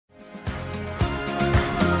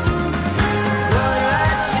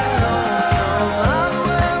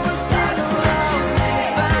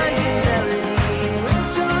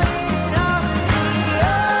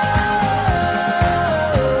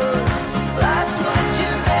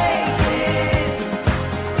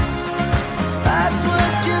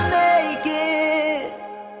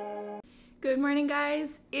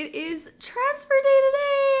guys, it is transfer day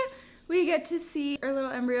today. We get to see our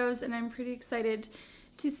little embryos and I'm pretty excited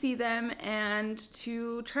to see them and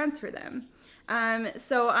to transfer them.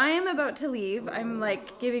 So I am about to leave. I'm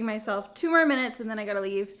like giving myself 2 more minutes and then I gotta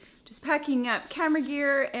leave. Just packing up camera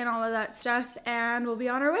gear and all of that stuff and we'll be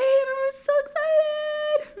on our way and I'm so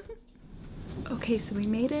excited. Okay, so we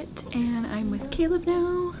made it and I'm with Caleb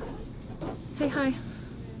now. Say hi.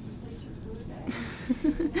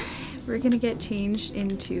 We're gonna get changed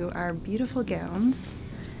into our beautiful gowns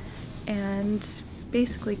and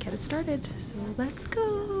basically get it started. So let's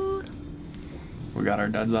go. We got our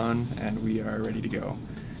duds on and we are ready to go.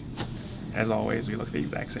 As always, we look the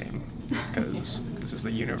exact same because this is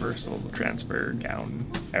the universal transfer gown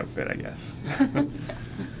outfit, I guess.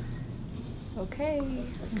 Okay,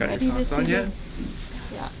 I'm got ready your to socks see on yet? this.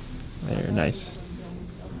 Yeah. They're nice.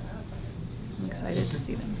 I'm excited to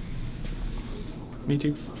see them. Me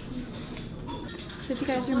too. So if you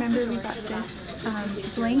guys remember, we got this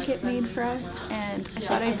blanket made for us and I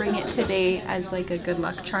thought I'd bring it today as like a good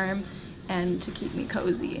luck charm and to keep me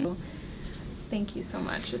cozy. Thank you so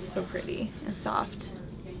much. It's so pretty and soft.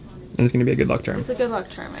 And it's gonna be a good luck charm. It's a good luck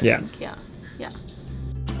charm, I think. Yeah. Yeah.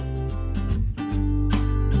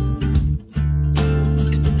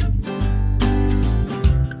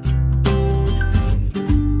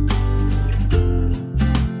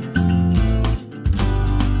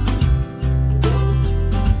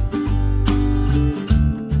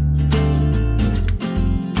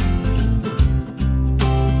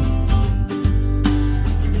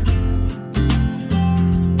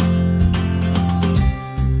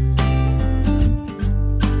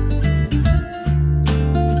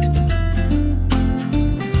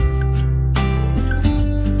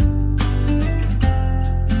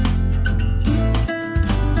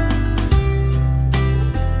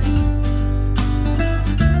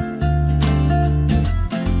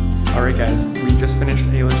 Alright guys, we just finished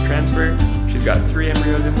Ayla's transfer. She's got 3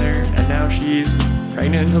 embryos in there, and now she's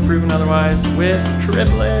pregnant until proven otherwise with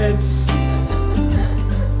triplets!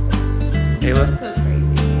 Ayla? So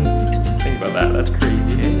crazy. Think about that, that's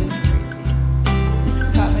crazy, eh?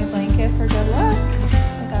 Got my blanket for good luck.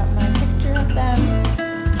 I got my picture of them.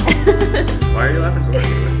 Why are you laughing so much,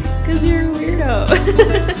 Ayla? Because you're a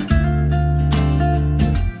weirdo.